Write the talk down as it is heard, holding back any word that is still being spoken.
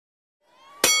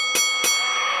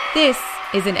This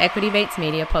is an Equity Mates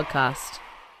Media podcast.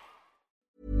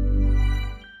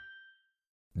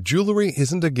 Jewelry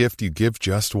isn't a gift you give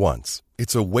just once.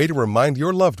 It's a way to remind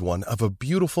your loved one of a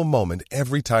beautiful moment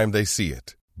every time they see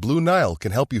it. Blue Nile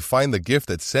can help you find the gift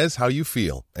that says how you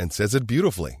feel and says it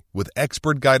beautifully, with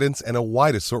expert guidance and a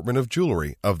wide assortment of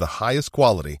jewelry of the highest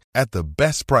quality at the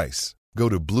best price. Go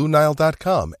to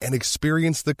BlueNile.com and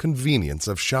experience the convenience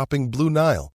of shopping Blue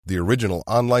Nile, the original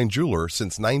online jeweler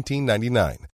since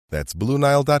 1999. That's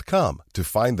BlueNile.com to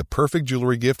find the perfect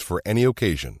jewelry gift for any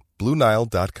occasion.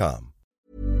 BlueNile.com.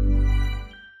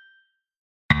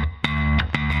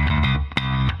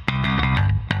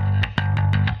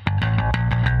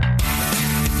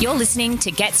 You're listening to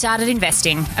Get Started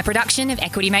Investing, a production of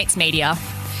Equity Mates Media.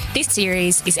 This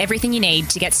series is everything you need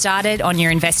to get started on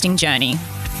your investing journey.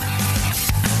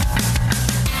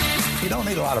 You don't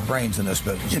need a lot of brains in this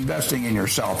business. Investing in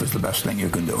yourself is the best thing you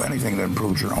can do. Anything that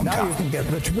improves your own Now time. you can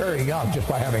get rich very young just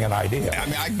by having an idea. I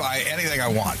mean, I can buy anything I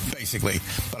want, basically,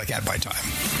 but I can't buy time.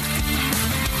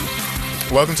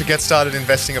 Welcome to Get Started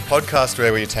Investing, a podcast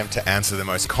where we attempt to answer the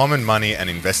most common money and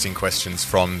investing questions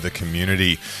from the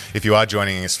community. If you are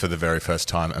joining us for the very first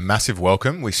time, a massive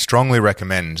welcome. We strongly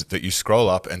recommend that you scroll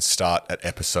up and start at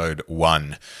episode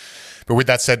 1. But with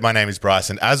that said, my name is Bryce,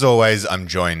 and as always, I'm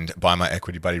joined by my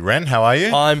equity buddy, Ren. How are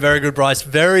you? I'm very good, Bryce.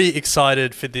 Very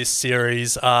excited for this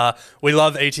series. We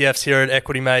love ETFs here at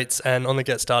Equity Mates and on the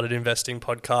Get Started Investing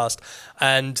podcast.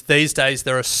 And these days,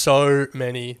 there are so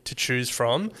many to choose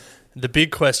from. The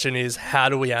big question is, how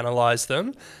do we analyse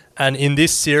them? And in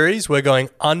this series, we're going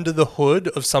under the hood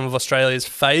of some of Australia's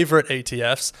favourite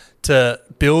ETFs to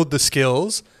build the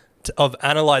skills of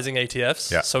analysing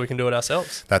ETFs so we can do it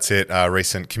ourselves. That's it. A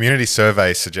recent community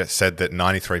survey said that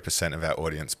 93% of our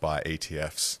audience buy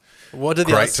ETFs. What are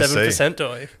the other 7%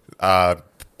 doing?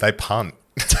 They punt.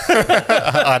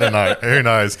 I don't know. Who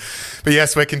knows? But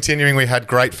yes, we're continuing. We had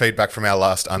great feedback from our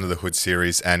last Under the Hood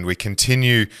series, and we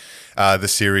continue the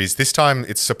series. This time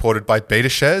it's supported by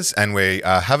Betashares, and we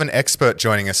have an expert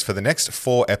joining us for the next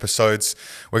 4 episodes.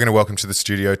 We're going to welcome to the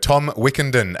studio Tom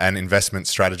Wickenden, an investment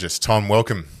strategist. Tom,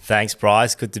 welcome. Thanks,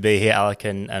 Bryce. Good to be here, Alec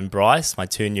and Bryce, my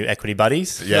 2 new equity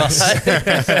buddies. Yes.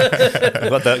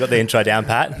 got the intro down,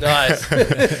 Pat.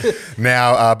 Nice.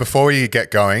 Now, before we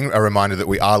get going, a reminder that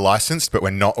we are licensed, but we're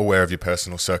not aware of your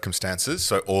personal circumstances.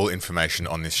 So all information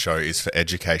on this show is for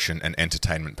education and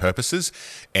entertainment purposes.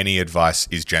 Any advice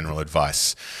is general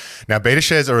advice. Now,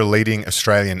 Betashares are a leading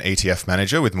Australian ETF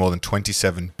manager with more than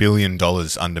 $27 billion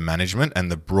under management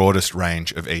and the broadest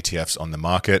range of ETFs on the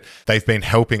market. They've been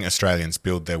helping Australians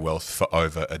build their wealth for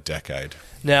over a decade.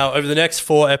 Now, over the next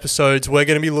 4 episodes, we're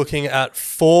going to be looking at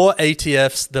 4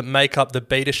 ETFs that make up the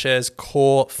Betashares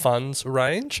core funds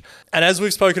range. And as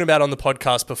we've spoken about on the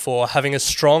podcast before, having a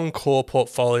strong core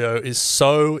portfolio is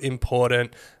so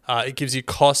important. It gives you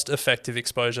cost-effective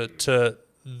exposure to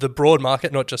the broad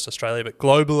market, not just Australia, but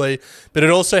globally. But it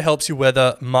also helps you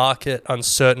weather market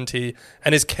uncertainty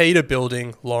and is key to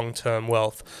building long-term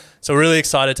wealth. So we're really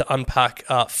excited to unpack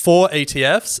 4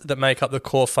 ETFs that make up the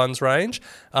core funds range.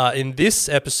 In this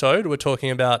episode, we're talking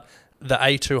about the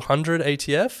A200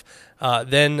 ETF.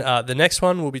 Then the next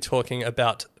one, we'll be talking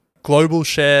about global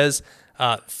shares.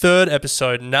 Third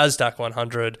episode, NASDAQ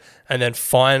 100. And then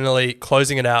finally,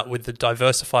 closing it out with the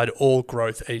diversified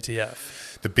all-growth ETF.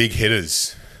 The big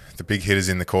hitters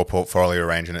in the core portfolio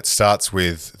range, and it starts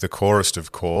with the corest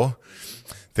of core,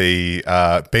 the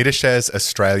Betashares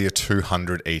Australia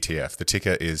 200 ETF. The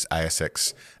ticker is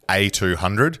ASX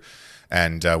A200,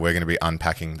 and we're going to be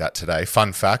unpacking that today.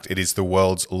 Fun fact, it is the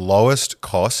world's lowest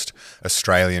cost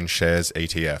Australian shares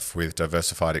ETF with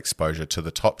diversified exposure to the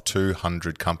top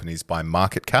 200 companies by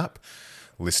market cap,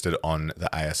 listed on the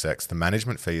ASX. The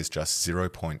management fee is just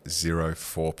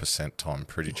 0.04%, Tom.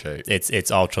 Pretty cheap.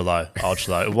 It's ultra low.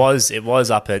 It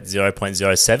was up at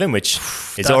 0.07, which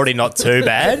is already not too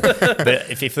bad.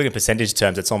 But if you look at percentage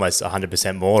terms, it's almost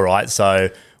 100% more, right? So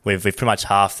we've pretty much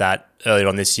halved that earlier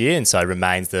on this year, and so it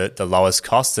remains the lowest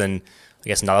cost. And I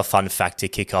guess another fun fact to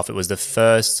kick off, it was the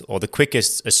first or the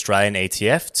quickest Australian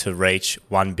ETF to reach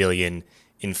 1 billion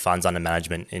in funds under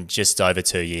management in just over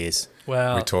 2 years.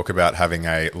 Wow. We talk about having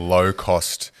a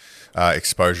low-cost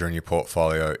exposure in your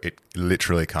portfolio. It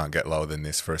literally can't get lower than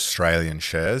this for Australian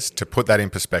shares. To put that in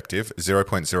perspective,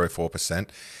 0.04%,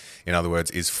 in other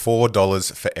words, is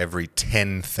 $4 for every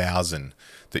 10,000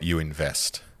 that you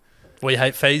invest. We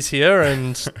hate fees here,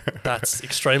 and that's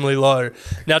extremely low.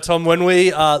 Now, Tom, when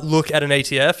we look at an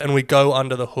ETF and we go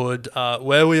under the hood,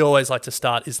 where we always like to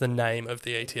start is the name of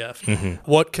the ETF. Mm-hmm.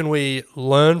 What can we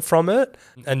learn from it?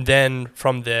 And then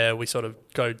from there, we sort of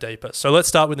go deeper. So let's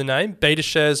start with the name,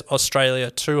 Betashares Australia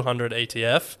 200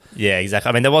 ETF. Yeah, exactly.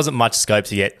 I mean, there wasn't much scope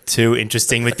to get too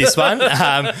interesting with this one.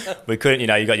 We couldn't, you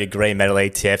got your green metal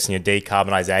ETFs and your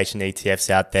decarbonisation ETFs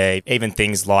out there, even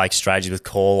things like strategies with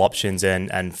call options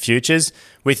and futures.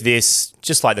 With this,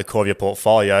 just like the core of your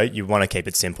portfolio, you want to keep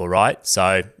it simple, right?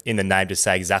 So in the name, just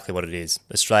say exactly what it is.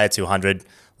 Australia 200,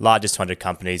 largest 200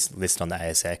 companies listed on the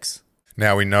ASX.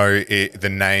 Now we know the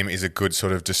name is a good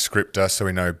sort of descriptor, so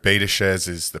we know Betashares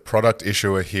is the product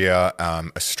issuer here,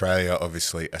 Australia,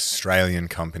 obviously Australian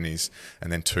companies,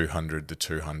 and then 200, the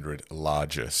 200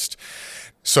 largest.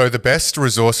 So the best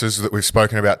resources that we've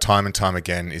spoken about time and time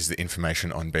again is the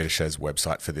information on Betashares'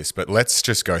 website for this, but let's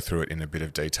just go through it in a bit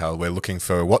of detail. We're looking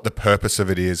for what the purpose of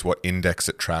it is, what index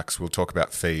it tracks. We'll talk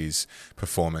about fees,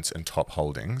 performance, and top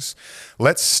holdings.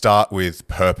 Let's start with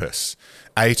purpose.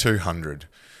 A200.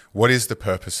 What is the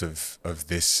purpose of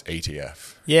this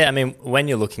ETF? Yeah, I mean, when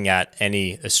you're looking at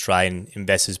any Australian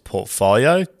investor's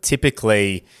portfolio,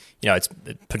 typically, it's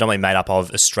predominantly made up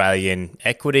of Australian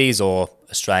equities or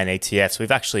Australian ETFs.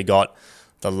 We've actually got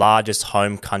the largest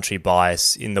home country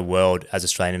bias in the world as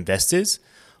Australian investors.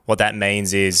 What that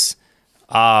means is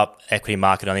our equity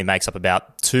market only makes up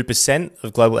about 2%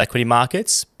 of global equity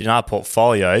markets. In our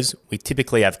portfolios, we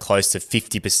typically have close to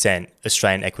 50%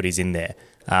 Australian equities in there.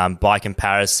 By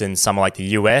comparison, someone like the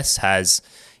US has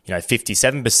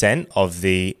 57% of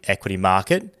the equity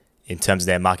market in terms of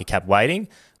their market cap weighting,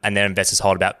 and their investors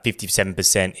hold about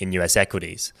 57% in US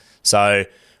equities. So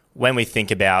when we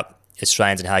think about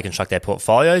Australians and how they construct their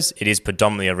portfolios, it is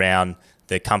predominantly around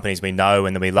the companies we know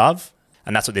and that we love,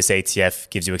 and that's what this ETF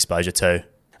gives you exposure to.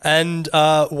 And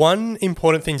one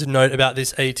important thing to note about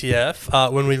this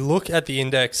ETF, when we look at the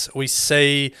index, we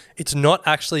see it's not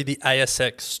actually the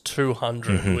ASX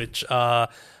 200, which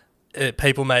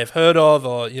people may have heard of,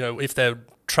 or if they're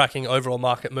tracking overall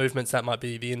market movements, that might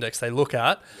be the index they look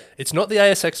at. It's not the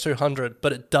ASX 200,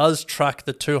 but it does track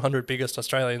the 200 biggest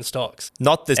Australian stocks.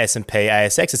 Not the S&P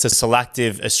ASX, it's a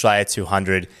selective Australia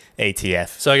 200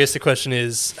 ETF. So I guess the question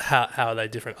is, how are they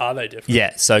different? Are they different?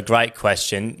 Yeah, so great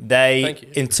question. Thank you.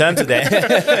 In terms of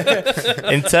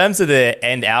their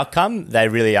end outcome, they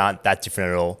really aren't that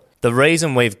different at all. The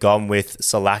reason we've gone with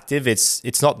selective,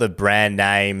 it's not the brand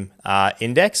name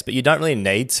index, but you don't really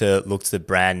need to look to the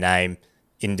brand name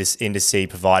indice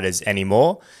providers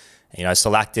anymore.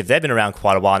 Selective, they've been around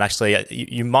quite a while, and actually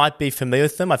you might be familiar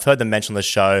with them. I've heard them mention on the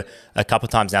show a couple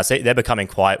of times now, so they're becoming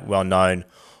quite well known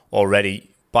already.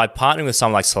 By partnering with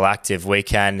someone like Selective, we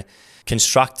can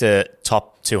construct a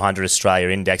top 200 Australia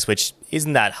index, which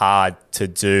isn't that hard to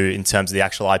do in terms of the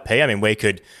actual IP. I mean, we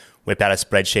could whip out a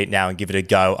spreadsheet now and give it a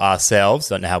go ourselves.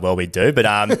 Don't know how well we do, but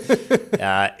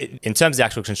in terms of the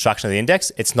actual construction of the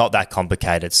index, it's not that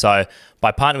complicated. So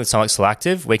by partnering with someone like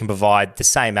Selective, we can provide the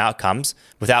same outcomes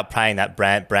without paying that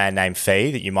brand name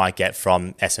fee that you might get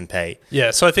from S&P.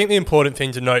 Yeah, so I think the important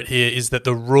thing to note here is that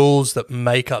the rules that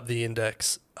make up the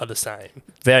index are the same.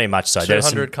 Very much so.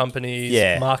 200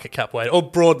 companies, market cap weight, or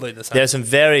broadly the same. There are some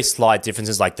very slight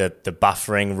differences, like the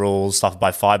buffering rules, stuff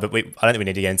by 5, but I don't think we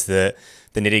need to get into the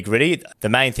nitty gritty. The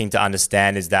main thing to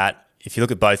understand is that if you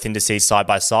look at both indices side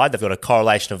by side, they've got a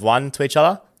correlation of 1 to each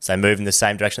other, so they move in the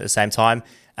same direction at the same time,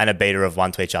 and a beta of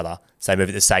 1 to each other, so they move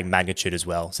at the same magnitude as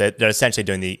well. So they're essentially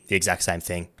doing the exact same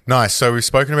thing. Nice. So we've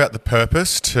spoken about the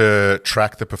purpose to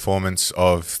track the performance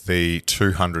of the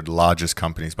 200 largest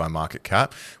companies by market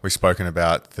cap. We've spoken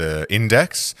about the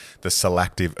index, the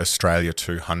Selective Australia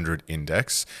 200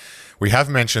 index. We have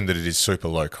mentioned that it is super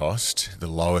low cost, the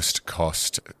lowest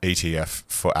cost ETF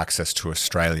for access to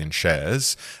Australian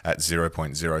shares at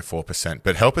 0.04%.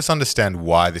 But help us understand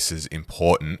why this is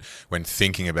important when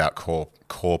thinking about core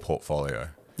portfolio.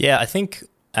 Yeah, I think,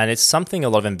 and it's something a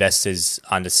lot of investors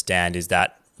understand, is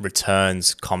that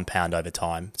returns compound over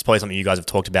time. It's probably something you guys have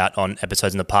talked about on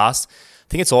episodes in the past. I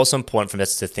think it's also important for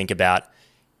investors to think about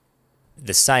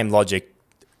the same logic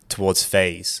towards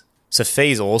fees. So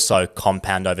fees also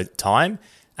compound over time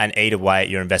and eat away at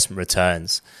your investment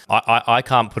returns. I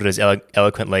can't put it as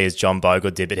eloquently as John Bogle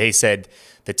did, but he said,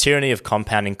 the tyranny of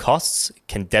compounding costs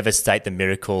can devastate the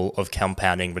miracle of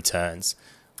compounding returns.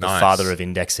 Nice. The father of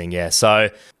indexing, yeah. So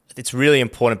it's really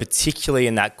important, particularly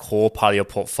in that core part of your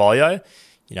portfolio,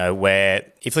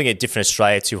 where if looking at different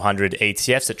Australia 200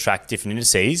 ETFs that track different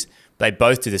indices, they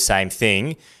both do the same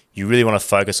thing. You really want to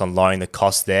focus on lowering the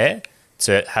cost there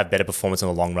to have better performance in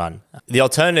the long run. The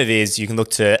alternative is you can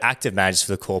look to active managers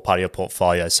for the core part of your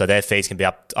portfolio. So their fees can be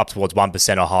up towards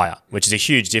 1% or higher, which is a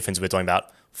huge difference. We're talking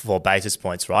about basis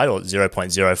points, right? Or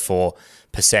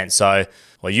 0.04%. So,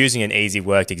 or using an easy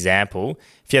worked example,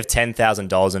 if you have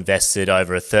 $10,000 invested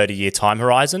over a 30-year time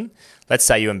horizon, let's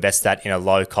say you invest that in a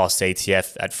low-cost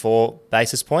ETF at 4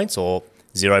 basis points or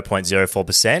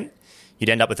 0.04%, you'd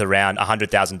end up with around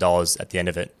 $100,000 at the end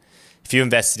of it. If you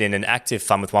invested in an active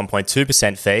fund with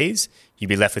 1.2% fees, you'd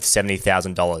be left with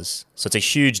 $70,000. So it's a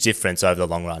huge difference over the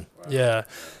long run. Yeah.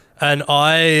 And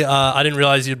I didn't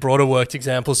realize you'd brought a worked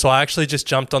example, so I actually just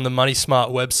jumped on the Money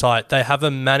Smart website. They have a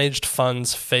managed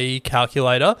funds fee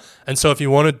calculator. And so if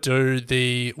you want to do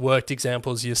the worked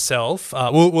examples yourself,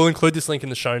 we'll include this link in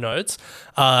the show notes.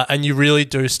 And you really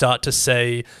do start to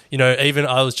see, even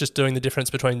I was just doing the difference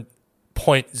between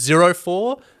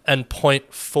 0.04 and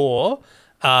 0.4.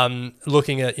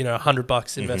 Looking at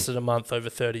 $100 invested a month over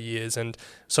 30 years and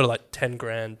sort of like 10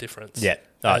 grand difference. Yeah,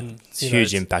 it's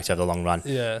huge impact over the long run.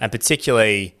 Yeah, and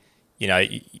particularly,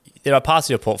 there are parts of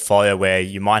your portfolio where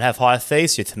you might have higher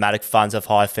fees. Your thematic funds have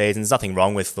higher fees, and there's nothing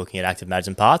wrong with looking at active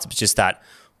management parts. It's just that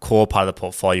core part of the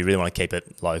portfolio, you really want to keep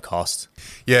it low cost.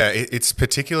 Yeah, it's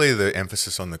particularly the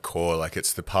emphasis on the core. Like,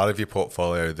 it's the part of your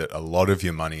portfolio that a lot of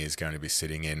your money is going to be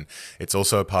sitting in. It's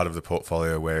also a part of the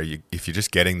portfolio where if you're just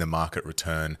getting the market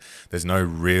return, there's no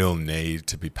real need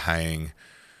to be paying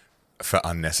for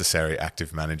unnecessary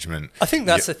active management. I think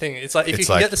that's the thing. It's like if you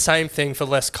can get the same thing for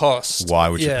less cost, why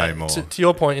would you pay more? To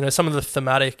your point, some of the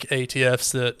thematic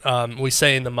ETFs that we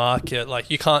see in the market,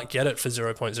 like you can't get it for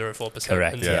 0.04%.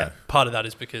 Correct. And yeah. Part of that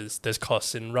is because there's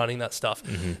costs in running that stuff.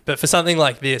 Mm-hmm. But for something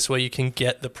like this, where you can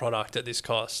get the product at this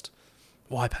cost,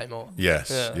 why pay more?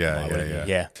 Yes. Yeah.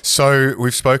 Yeah. So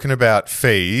we've spoken about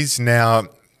fees. Now,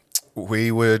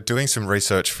 we were doing some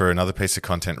research for another piece of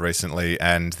content recently,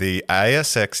 and the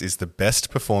ASX is the best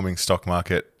performing stock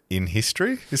market in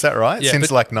history. Is that right? Yeah,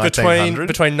 Since like 1900?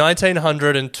 Between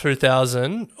 1900 and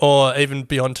 2000, or even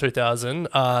beyond 2000,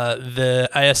 the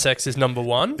ASX is number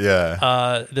one.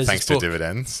 Yeah. Thanks to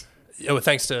dividends. Yeah, well,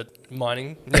 thanks to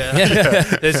mining. Yeah.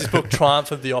 There's this book,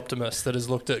 Triumph of the Optimist, that has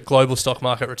looked at global stock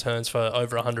market returns for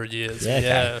over 100 years.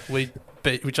 Yeah, okay.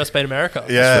 We just beat America.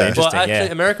 Yeah. Well, actually,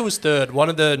 America was third. One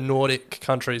of the Nordic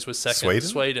countries was second.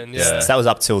 Sweden. Yeah. So that was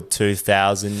up till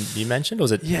 2000, you mentioned? Or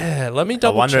was it? Yeah, let me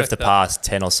double check. I wonder if the past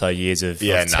 10 or so years of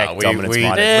tech dominance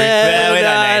might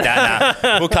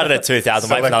have... We'll cut it at 2000,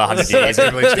 wait for another 100 years.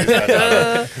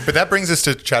 But that brings us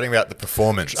to chatting about the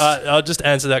performance. I'll just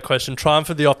answer that question.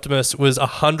 Triumph of the Optimist was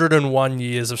 101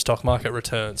 years of stock market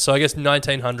returns. So I guess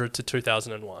 1900 to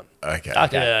 2001.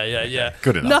 Okay. Yeah.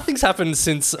 Good enough. Nothing's happened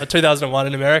since 2001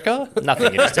 in America. Nothing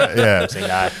interesting.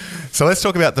 Yeah. So let's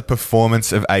talk about the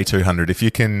performance of A200. If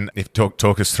you can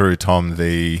talk us through, Tom,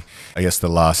 the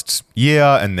last year,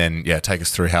 and then take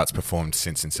us through how it's performed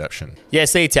since inception. Yeah,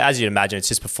 so as you'd imagine, it's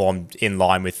just performed in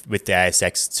line with the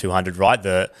ASX 200, right?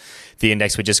 The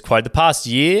index we just quoted. The past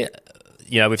year,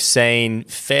 we've seen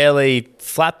fairly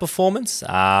flat performance.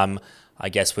 I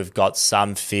guess we've got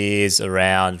some fears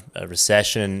around a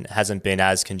recession. Hasn't been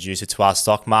as conducive to our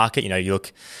stock market. You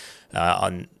look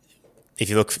if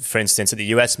you look, for instance, at the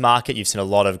US market, you've seen a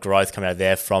lot of growth coming out of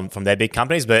there from their big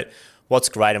companies. But what's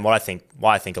great, and why I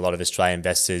think a lot of Australian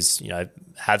investors,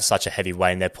 have such a heavy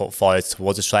weight in their portfolios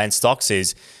towards Australian stocks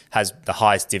has the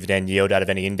highest dividend yield out of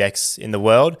any index in the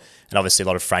world, and obviously a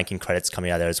lot of franking credits coming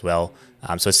out of there as well.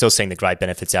 So we're still seeing the great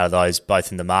benefits out of those,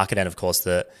 both in the market and, of course,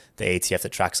 the ETF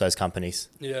that tracks those companies.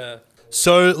 Yeah.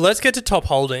 So let's get to top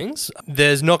holdings.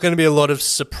 There's not going to be a lot of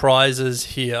surprises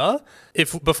here.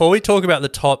 Before we talk about the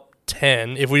top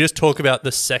 10, if we just talk about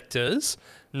the sectors,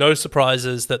 no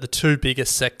surprises that the two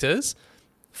biggest sectors,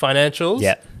 financials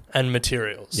and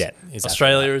materials. Yeah, exactly.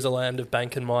 Australia is a land of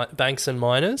banks and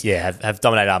miners. Yeah, have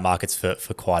dominated our markets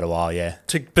for quite a while, yeah.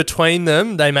 Between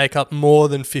them, they make up more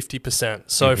than 50%.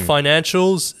 So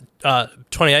financials,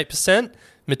 28%,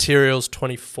 materials,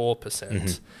 24%. Mm-hmm.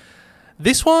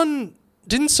 This one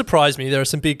didn't surprise me. There are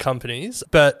some big companies,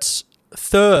 but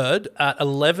third at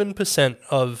 11%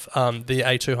 of the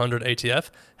A200 ETF,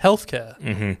 healthcare.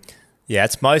 Mm-hmm. Yeah,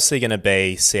 it's mostly going to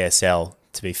be CSL,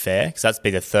 to be fair, because that's be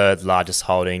the third largest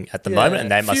holding at the moment,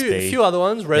 and they must be... A few other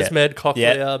ones, ResMed,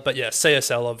 Cochlear, but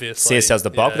CSL obviously. CSL's the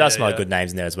bulk, but that's some good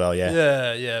names in there as well,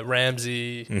 Yeah,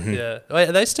 Ramsay, Wait,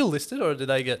 are they still listed or did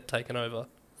they get taken over?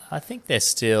 I think they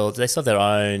still have their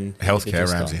own... Healthcare,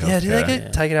 Ramsay Healthcare. Yeah, did they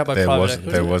get taken out by private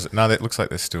equity? No, it looks like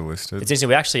they're still listed. It's interesting,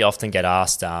 we actually often get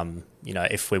asked,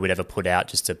 if we would ever put out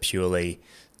just a purely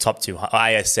top 200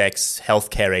 ASX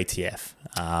healthcare ETF.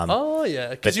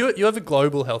 Because you have a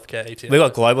global healthcare ETF. We've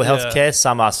got global healthcare,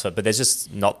 some us, but there's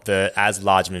just not as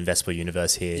large an investable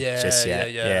universe here just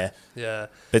yet. Yeah.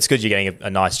 But it's good you're getting a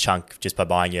nice chunk just by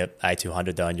buying your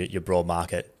A200 though in your broad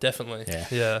market. Definitely.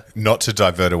 Yeah. Not to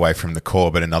divert away from the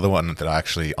core, but another one that I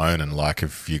actually own and like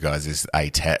of you guys is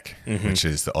A-Tech, which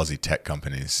is the Aussie tech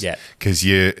companies. Yeah. Because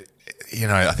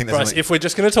I think Bryce, if we're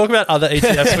just going to talk about other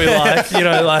ETFs we like,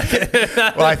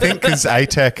 Well, I think because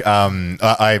A-Tech,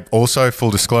 I also,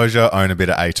 full disclosure, own a bit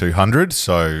of A200,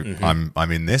 so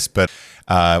I'm in this. But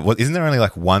isn't there only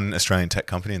like one Australian tech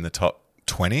company in the top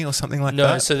 20 or something like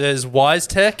that? No, so there's Wise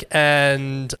Tech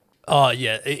and... Oh,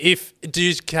 yeah. Do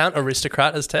you count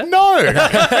Aristocrat as tech? No!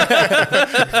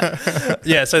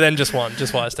 Yeah, so then just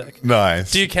Wise Tech.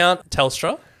 Nice. Do you count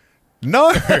Telstra?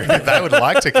 No, they would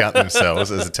like to count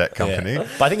themselves as a tech company. Yeah.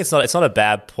 But I think it's not a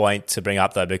bad point to bring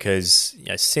up though, because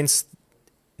since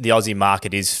the Aussie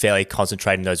market is fairly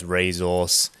concentrated in those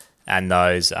resource and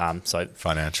those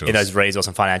financials, in those resource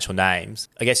and financial names,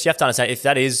 I guess you have to understand if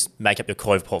that is make up your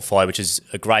core portfolio, which is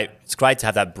it's great to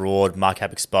have that broad market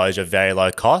cap exposure, very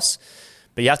low cost.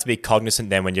 But you have to be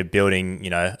cognizant then when you're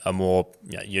building, a more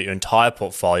your entire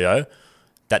portfolio,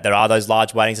 that there are those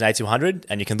large weightings in A200,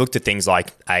 and you can look to things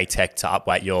like A-Tech to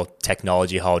upweight your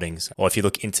technology holdings. Or if you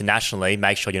look internationally,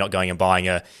 make sure you're not going and buying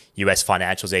a US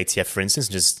financials ETF, for instance,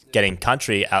 and just getting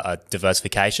country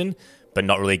diversification, but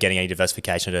not really getting any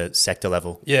diversification at a sector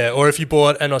level. Yeah, or if you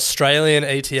bought an Australian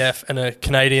ETF and a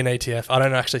Canadian ETF, I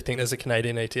don't actually think there's a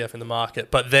Canadian ETF in the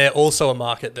market, but they're also a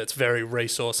market that's very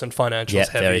resource and financials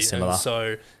heavy. Very similar. And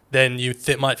so then you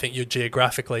might think you're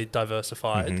geographically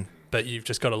diversified, but you've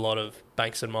just got a lot of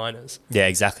banks and miners. Yeah,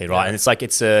 exactly right. And it's like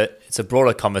it's a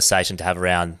broader conversation to have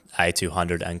around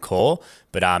A200 and core,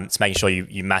 but it's making sure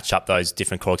you match up those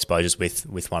different core exposures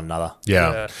with one another.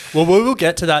 Yeah. Well, we will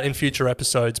get to that in future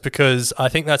episodes because I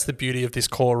think that's the beauty of this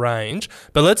core range.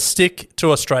 But let's stick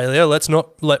to Australia. Let's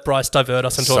not let Bryce divert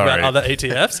us and talk about other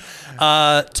ETFs.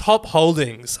 Top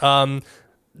holdings.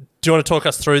 Do you want to talk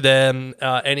us through them?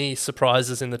 Any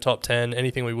surprises in the top 10?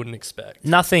 Anything we wouldn't expect?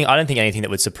 Nothing. I don't think anything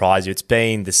that would surprise you. It's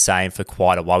been the same for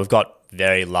quite a while. We've got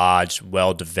very large,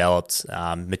 well-developed,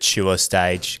 mature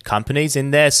stage companies in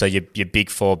there. So your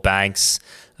big four banks,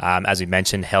 as we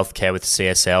mentioned, healthcare with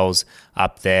CSLs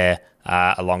up there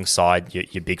alongside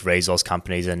your big resource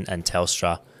companies and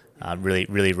Telstra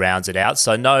really rounds it out.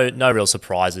 So no real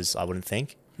surprises, I wouldn't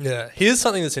think. Yeah. Here's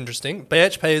something that's interesting.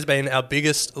 BHP has been our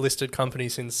biggest listed company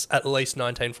since at least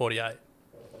 1948.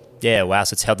 Yeah, wow.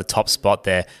 So it's held the top spot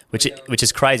there, which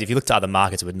is crazy. If you look to other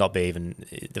markets, it would not be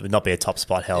a top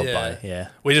spot held by. Yeah.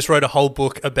 We just wrote a whole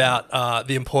book about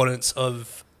the importance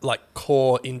of like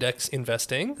core index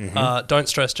investing. Don't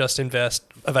stress, just invest.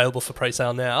 Available for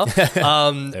pre-sale now.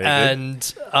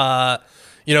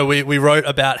 We wrote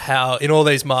about how in all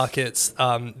these markets,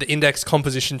 the index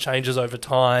composition changes over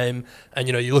time. And,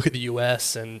 you look at the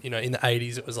US and, in the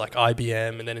 80s, it was like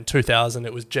IBM. And then in 2000,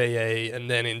 it was GE. And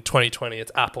then in 2020,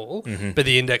 it's Apple. But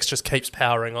the index just keeps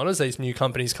powering on as these new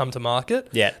companies come to market.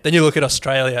 Yeah. Then you look at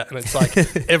Australia and it's like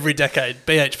every decade,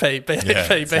 BHP.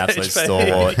 It's an absolute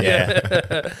stalwart,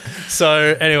 yeah.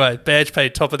 So anyway,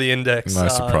 BHP, top of the index. No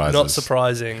surprises. Not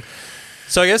surprising.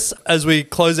 So I guess as we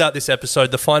close out this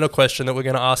episode, the final question that we're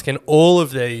going to ask in all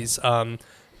of these Under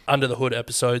the Hood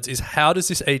episodes is how does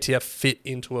this ETF fit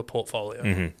into a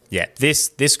portfolio? Yeah,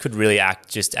 this could really act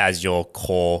just as your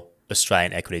core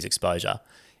Australian equities exposure.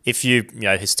 If you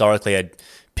historically had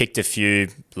picked a few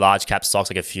large cap stocks,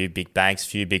 like a few big banks, a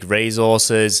few big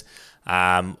resources,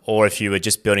 or if you were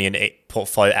just building a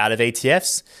portfolio out of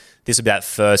ETFs, this would be that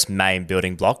first main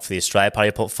building block for the Australia part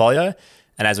of your portfolio.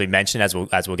 And as we mentioned, as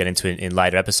we'll get into in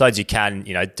later episodes, you can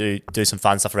do some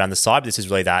fun stuff around the side. But this is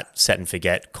really that set and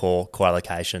forget core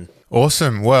allocation.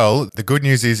 Awesome. Well, the good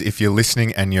news is if you're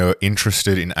listening and you're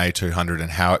interested in A200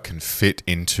 and how it can fit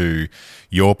into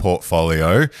your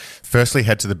portfolio, firstly,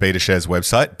 head to the Betashares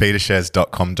website,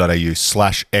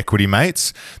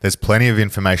 betashares.com.au/equitymates. There's plenty of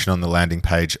information on the landing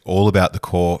page all about the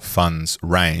core funds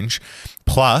range.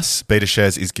 Plus,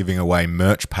 Betashares is giving away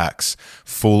merch packs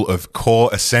full of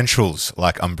core essentials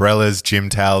like umbrellas, gym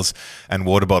towels, and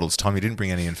water bottles. Tom, you didn't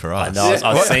bring any in for us.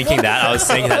 I was thinking that.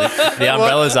 The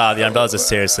umbrellas are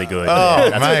seriously good.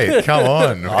 Oh, mate, come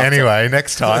on. Anyway,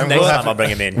 next time I'll bring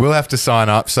them in. We'll have to sign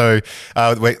up. So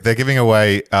they're giving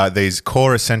away these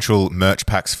core essential merch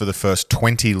packs for the first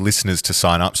 20 listeners to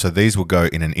sign up. So these will go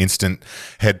in an instant.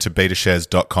 Head to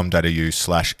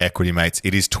betashares.com.au/equitymates.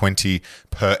 It is 20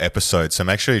 per episode. So So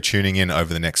make sure you're tuning in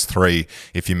over the next 3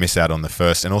 if you miss out on the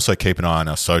first. And also keep an eye on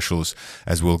our socials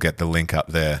as we'll get the link up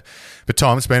there. But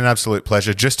Tom, it's been an absolute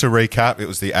pleasure. Just to recap, it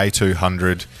was the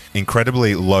A200,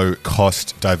 incredibly low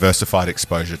cost, diversified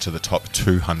exposure to the top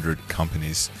 200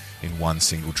 companies in one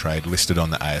single trade listed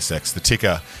on the ASX. The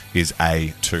ticker is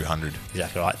A200.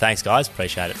 Exactly right. Thanks, guys.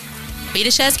 Appreciate it.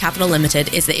 Betashares Capital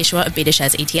Limited is the issuer of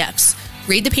Betashares ETFs.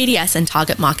 Read the PDS and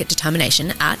target market determination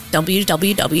at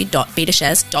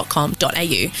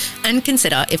www.betashares.com.au and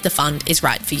consider if the fund is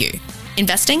right for you.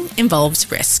 Investing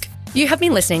involves risk. You have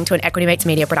been listening to an Equity Mates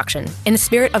Media production. In the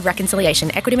spirit of reconciliation,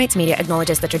 Equity Mates Media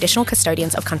acknowledges the traditional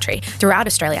custodians of country throughout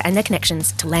Australia and their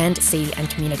connections to land, sea and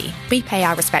community. We pay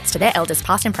our respects to their elders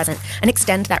past and present and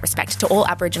extend that respect to all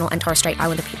Aboriginal and Torres Strait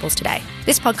Islander peoples today.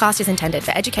 This podcast is intended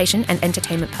for education and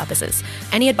entertainment purposes.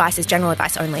 Any advice is general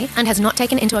advice only and has not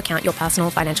taken into account your personal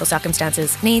financial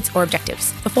circumstances, needs or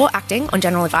objectives. Before acting on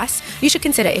general advice, you should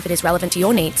consider if it is relevant to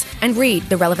your needs and read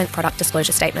the relevant product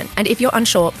disclosure statement. And if you're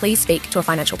unsure, please speak to a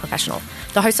financial professional.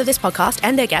 The hosts of this podcast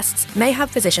and their guests may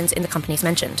have positions in the companies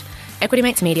mentioned. Equity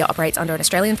Mates Media operates under an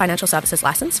Australian Financial Services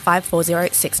Licence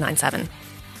 540697.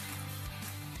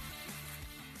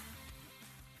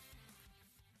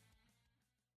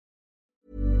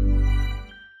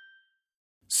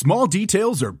 Small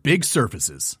details are big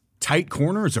surfaces. Tight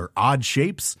corners are odd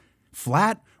shapes.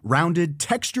 Flat, rounded,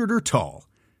 textured, or tall.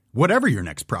 Whatever your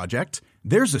next project,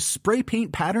 there's a spray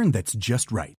paint pattern that's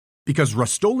just right. Because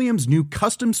Rust-Oleum's new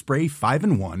Custom Spray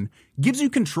 5-in-1 gives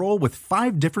you control with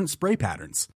 5 different spray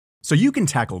patterns. So you can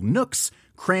tackle nooks,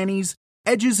 crannies,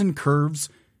 edges, and curves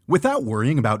without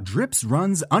worrying about drips,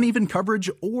 runs, uneven coverage,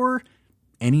 or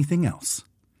anything else.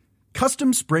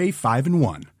 Custom Spray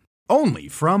 5-in-1. Only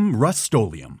from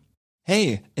Rust-Oleum.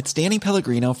 Hey, it's Danny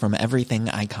Pellegrino from Everything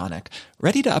Iconic.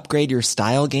 Ready to upgrade your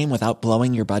style game without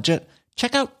blowing your budget?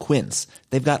 Check out Quince.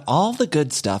 They've got all the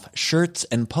good stuff, shirts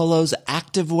and polos,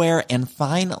 activewear, and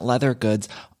fine leather goods,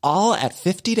 all at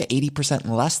 50 to 80%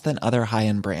 less than other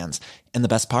high-end brands. And the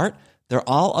best part? They're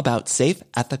all about safe,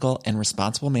 ethical, and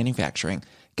responsible manufacturing.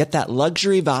 Get that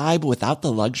luxury vibe without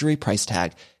the luxury price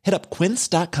tag. Hit up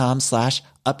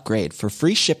quince.com/upgrade for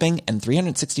free shipping and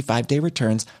 365-day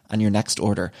returns on your next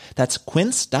order. That's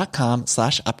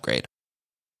quince.com/upgrade.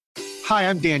 Hi,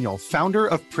 I'm Daniel, founder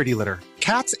of Pretty Litter.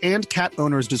 Cats and cat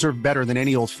owners deserve better than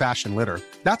any old-fashioned litter.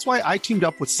 That's why I teamed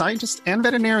up with scientists and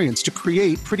veterinarians to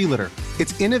create Pretty Litter.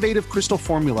 Its innovative crystal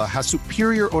formula has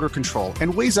superior odor control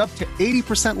and weighs up to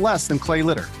 80% less than clay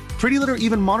litter. Pretty Litter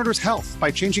even monitors health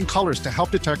by changing colors to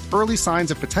help detect early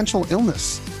signs of potential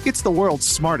illness. It's the world's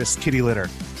smartest kitty litter.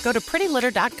 Go to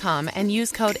prettylitter.com and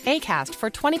use code ACAST for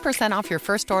 20% off your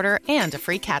first order and a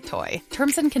free cat toy.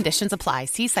 Terms and conditions apply.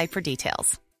 See site for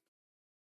details.